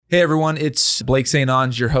Hey everyone, it's Blake St.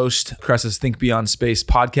 Onge, your host, Cressa's Think Beyond Space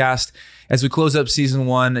podcast. As we close up season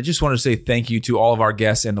 1, I just want to say thank you to all of our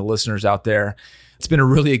guests and the listeners out there. It's been a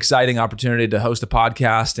really exciting opportunity to host a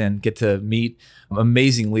podcast and get to meet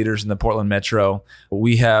amazing leaders in the Portland Metro.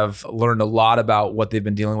 We have learned a lot about what they've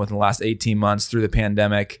been dealing with in the last 18 months through the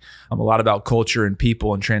pandemic, a lot about culture and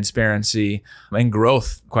people and transparency and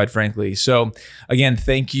growth, quite frankly. So again,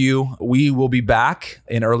 thank you. We will be back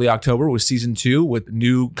in early October with season 2 with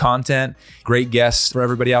new content, great guests for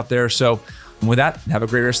everybody out there. So with that, have a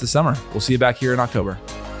great rest of the summer. We'll see you back here in October.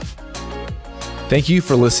 Thank you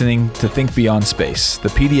for listening to Think Beyond Space, the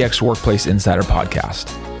PDX Workplace Insider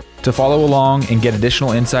podcast. To follow along and get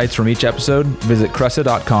additional insights from each episode, visit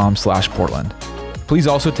cressa.com/Portland. Please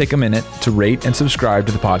also take a minute to rate and subscribe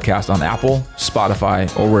to the podcast on Apple,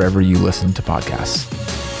 Spotify, or wherever you listen to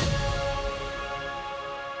podcasts.